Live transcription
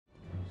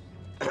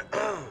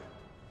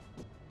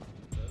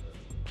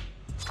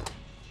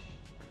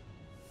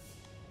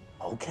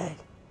Okay.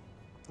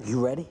 You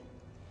ready?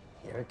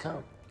 Here it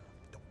comes.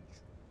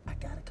 I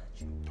gotta cut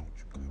you.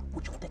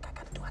 What you think I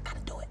gotta do? I gotta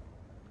do it.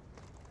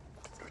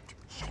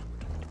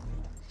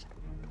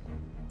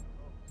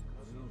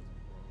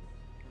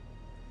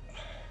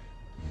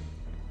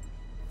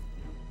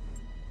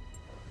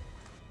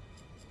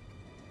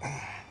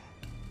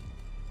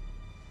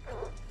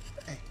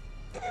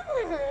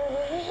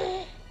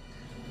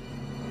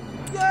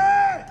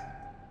 Yeah!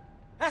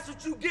 That's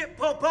what you get,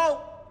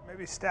 Popo!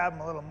 Maybe stab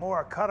him a little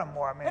more, cut him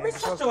more. I mean, Let me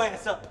shut your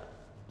ass up.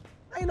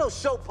 I ain't no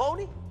show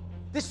pony.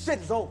 This shit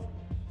is over.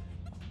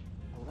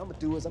 What I'm gonna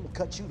do is I'm gonna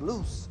cut you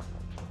loose.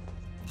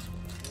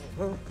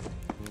 Yeah. I'm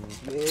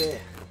gonna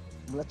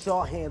let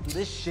y'all handle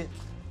this shit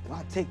while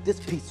I take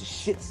this piece of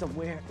shit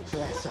somewhere and get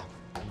your ass up.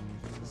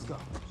 Let's go.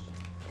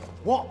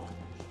 Walk.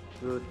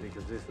 Good,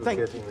 because this was Thank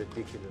getting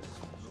ridiculous.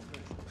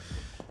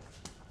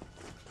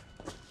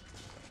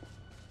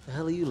 The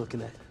hell are you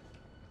looking at?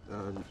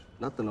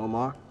 Nothing,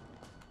 Omar.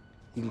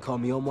 You can call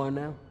me Omar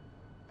now?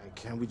 Hey,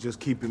 can't we just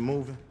keep it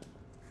moving?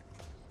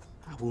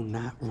 I will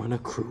not run a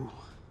crew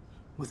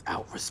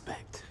without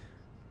respect.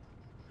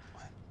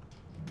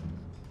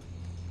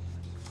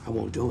 I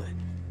won't do it.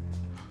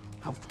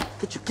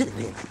 Get in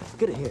here.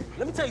 Get in here.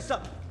 Let me tell you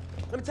something.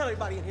 Let me tell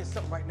everybody in here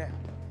something right now.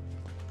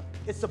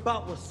 It's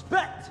about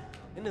respect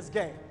in this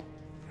game.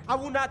 I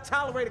will not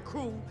tolerate a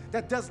crew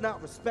that does not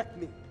respect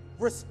me.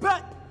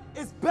 Respect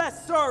is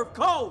best served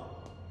cold.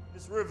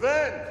 It's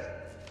revenge.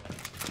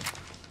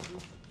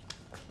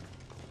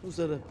 Who's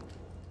that?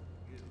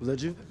 Was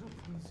that you?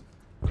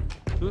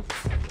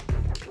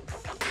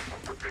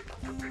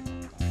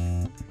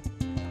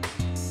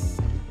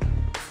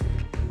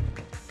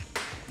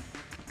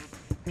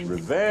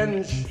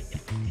 Revenge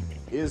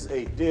is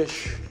a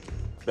dish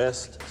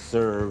best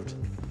served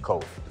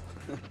cold.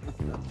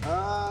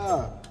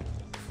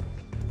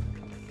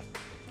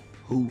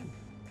 Who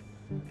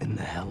in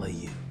the hell are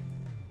you?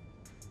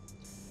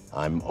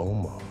 I'm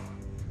Omar.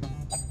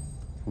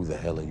 Who the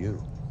hell are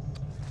you?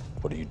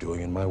 What are you doing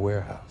in my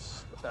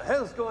warehouse? What the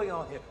hell's going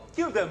on here?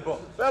 Kill them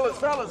both.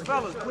 Fellas,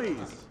 please.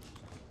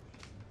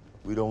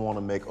 We don't want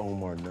to make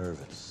Omar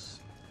nervous.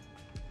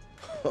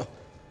 Let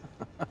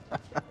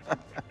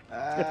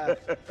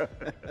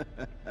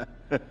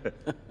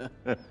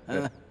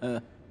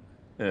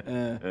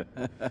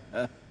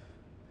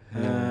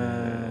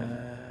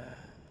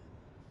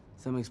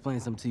me explain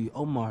something to you.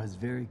 Omar is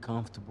very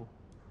comfortable.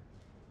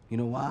 You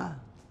know why?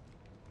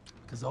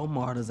 Because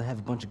Omar doesn't have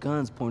a bunch of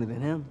guns pointed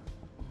at him.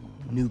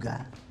 New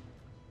guy.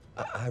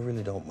 I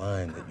really don't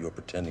mind that you're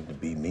pretending to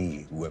be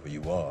me, whoever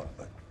you are,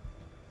 but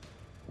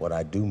what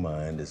I do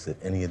mind is that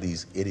any of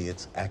these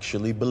idiots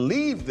actually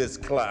believe this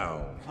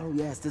clown. Why don't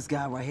you ask this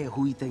guy right here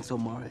who he thinks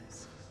Omar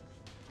is?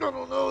 I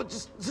don't know, it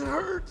just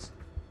hurts.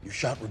 You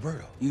shot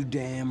Roberto. You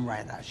damn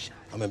right I shot.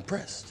 I'm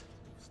impressed.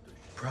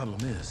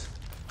 Problem is,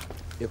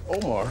 if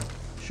Omar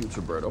shoots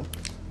Roberto...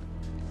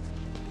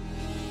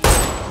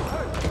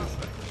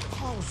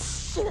 Oh,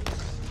 shit.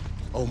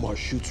 Omar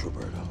shoots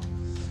Roberto.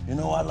 You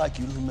know, I like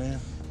you, little man.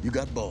 You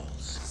got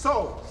balls.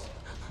 So,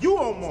 you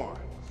Omar.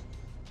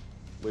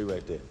 Wait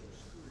right there.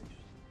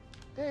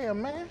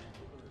 Damn, man.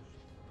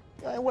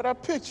 You ain't what I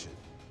pictured.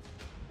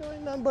 You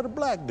ain't nothing but a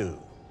black dude.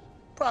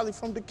 Probably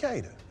from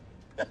Decatur.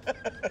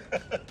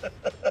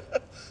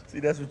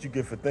 See, that's what you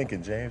get for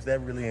thinking, James.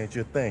 That really ain't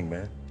your thing,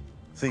 man.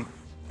 See,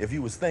 if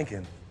you was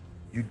thinking,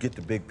 you'd get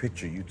the big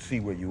picture. You'd see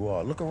where you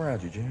are. Look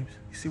around you, James.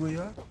 You see where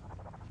you are?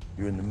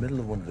 You're in the middle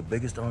of one of the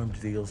biggest arms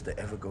deals to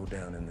ever go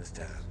down in this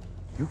town.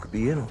 You could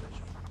be in on it,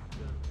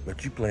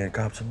 but you playing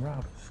cops and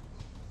robbers.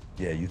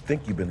 Yeah, you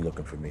think you've been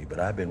looking for me, but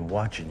I've been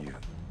watching you.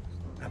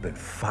 I've been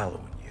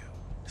following you.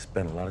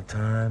 Spent a lot of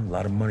time, a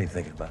lot of money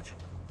thinking about you.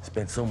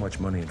 Spent so much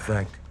money, in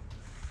fact,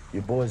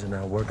 your boys are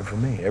now working for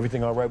me.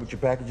 Everything all right with your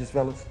packages,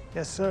 fellas?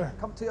 Yes, sir.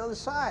 Come to the other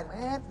side,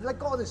 man. Let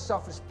go of this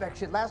self-respect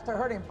shit. Last I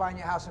heard, ain't buying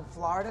your house in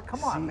Florida.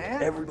 Come on,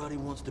 man. Everybody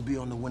wants to be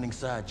on the winning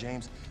side,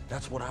 James.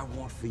 That's what I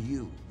want for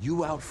you.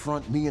 You out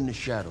front, me in the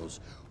shadows.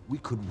 We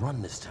could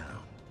run this town.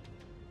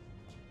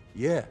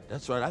 Yeah,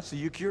 that's right. I see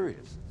you're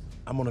curious.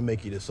 I'm gonna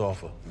make you this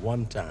offer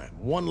one time,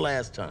 one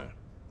last time.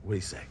 What do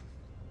you say?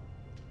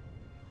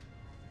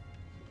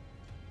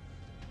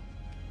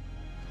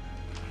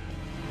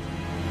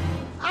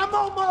 I'm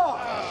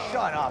Omar!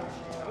 Shut up.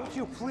 Would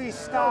you please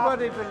stop?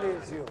 Nobody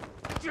believes you.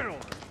 I'm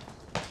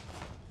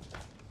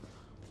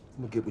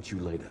gonna get with you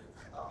later.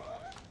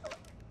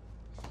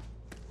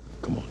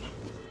 Come on.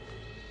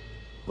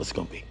 What's it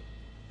gonna be?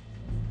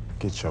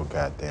 Get your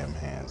goddamn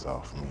hands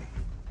off me.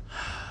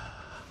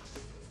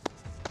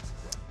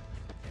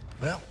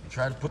 Well,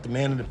 try to put the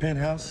man in the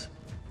penthouse.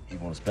 He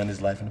won't spend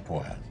his life in the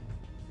poorhouse.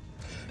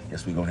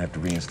 Guess we're gonna have to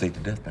reinstate the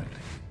death penalty.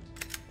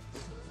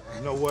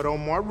 You know what,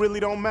 Omar? It really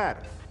don't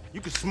matter.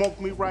 You can smoke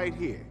me right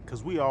here,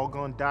 because we all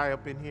gonna die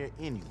up in here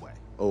anyway.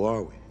 Oh,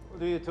 are we?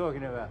 What are you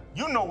talking about?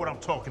 You know what I'm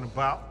talking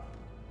about.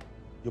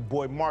 Your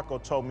boy Marco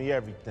told me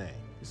everything.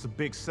 It's a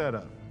big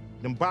setup.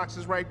 Them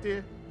boxes right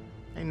there,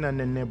 ain't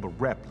nothing in there but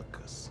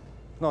replicas.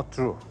 Not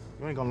true.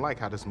 You ain't gonna like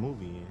how this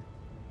movie ends.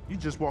 You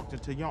just walked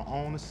into your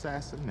own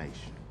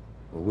assassination.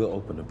 Well, we'll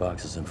open the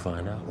boxes and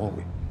find out, won't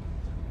we?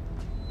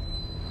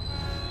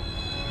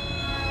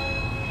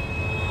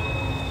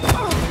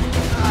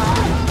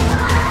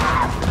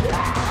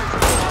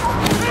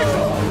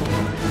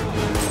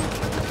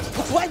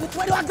 Which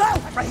way do I go?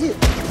 Right here.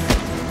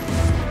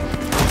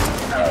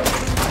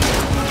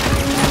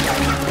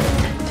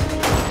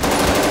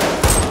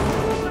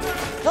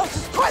 No, this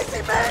is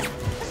crazy, man.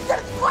 This shit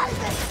is crazy.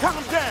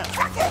 Calm down.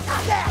 I can't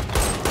calm down.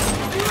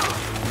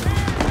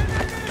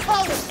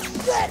 Oh,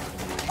 shit.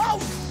 Oh,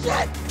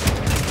 shit.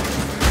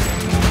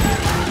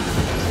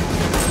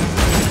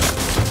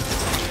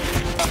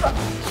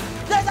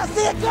 James, I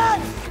see a gun.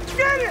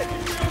 Get it.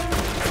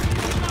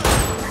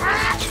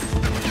 Ah.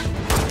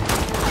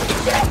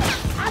 Shit.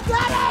 I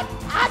got it!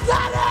 I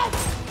got it!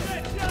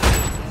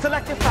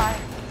 Selective fire.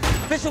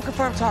 Visual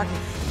confirmed target.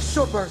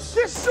 Short burst.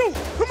 Just shoot.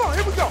 Come on,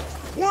 here we go.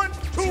 1,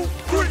 2,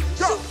 3,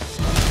 go.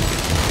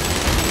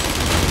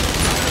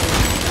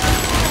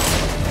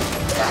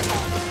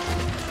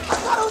 I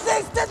thought it was the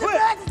extended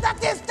mag. It's not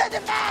the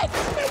extended mag.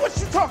 Man, what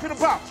you talking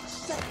about?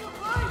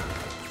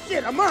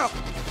 Shit, I'm out.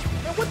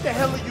 Man, what the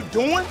hell are you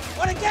doing?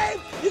 On a game,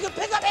 you can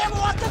pick up ammo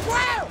off the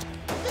ground.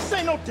 This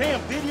ain't no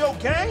damn video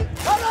game.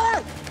 Hold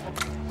on.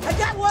 I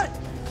got one.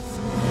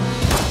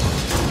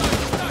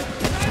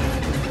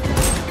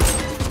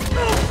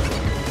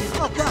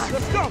 Oh, God.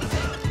 Let's go.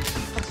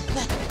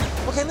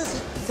 Okay,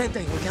 listen. Same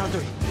thing. On the count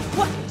of 3.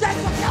 What?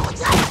 James, what's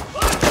that?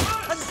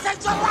 That's the same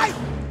joke, right?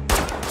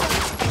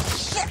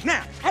 Shit.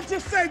 Now, I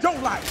just saved your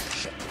life.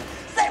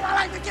 Save my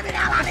life and get me the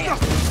hell out of here.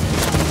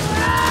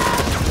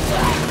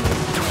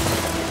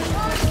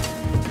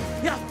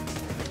 Yo,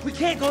 we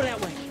can't go that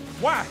way.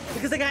 Why?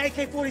 Because they got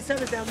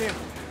AK-47s down there.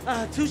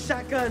 2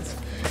 shotguns.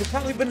 It's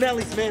probably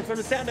Benelli's, man. From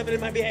the sound of it, it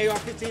might be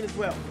AR-15 as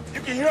well.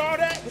 You can hear all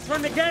that? It's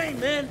from the game,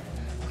 man.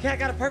 Okay, I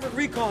got a perfect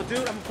recall,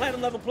 dude. I'm a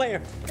platinum level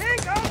player. Here you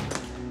go.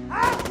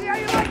 I'll see how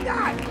you like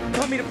that.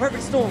 Call me the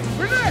perfect storm.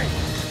 Renee!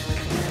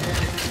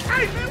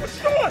 Hey, man, what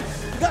you doing?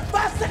 You got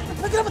 5 seconds to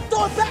pick it up and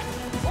throw it back.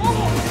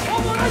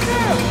 Omar, right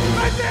there!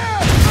 Right there!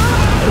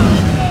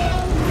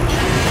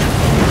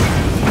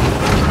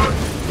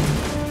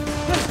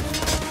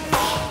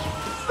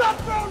 Stop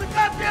throwing the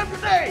goddamn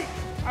grenade!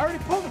 I already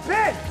pulled the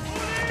pin.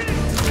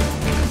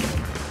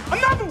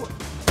 Another one!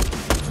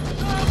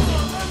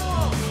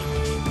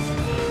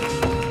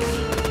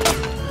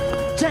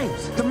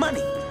 James, the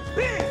money.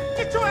 Ben,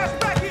 get your ass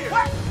back here!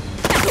 What?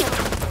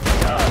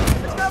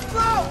 It's not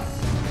flow.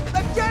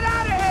 Let's get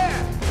out of here.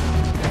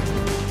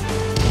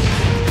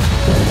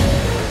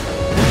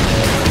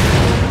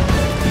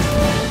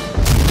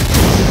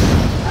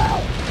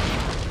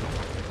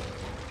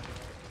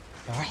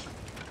 All right.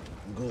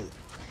 I'm good.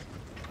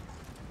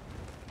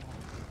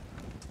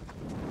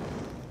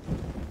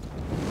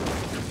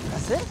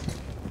 That's it?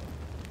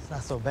 It's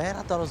not so bad.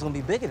 I thought it was gonna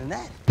be bigger than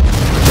that.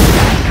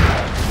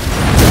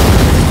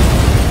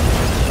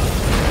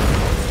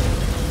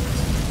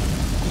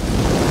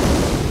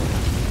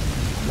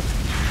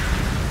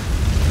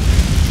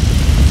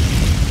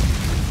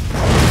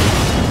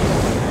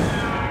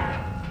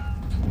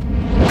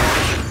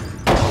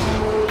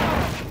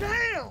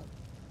 Damn!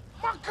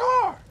 My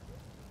car!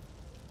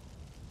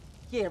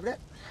 Yeah, but that...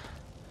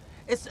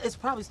 It's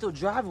probably still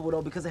drivable,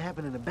 though, because it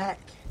happened in the back.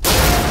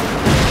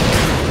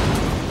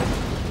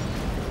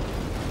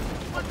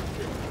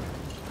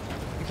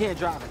 You can't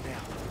drive it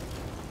now.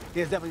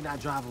 Yeah, it's definitely not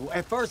drivable.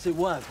 At first it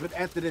was, but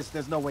after this,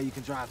 there's no way you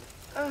can drive it.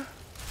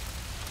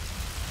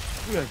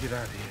 We gotta get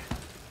out of here.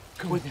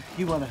 Come on.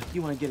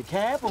 You wanna get a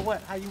cab or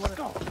what? How you wanna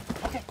go?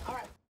 Okay, all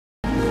right.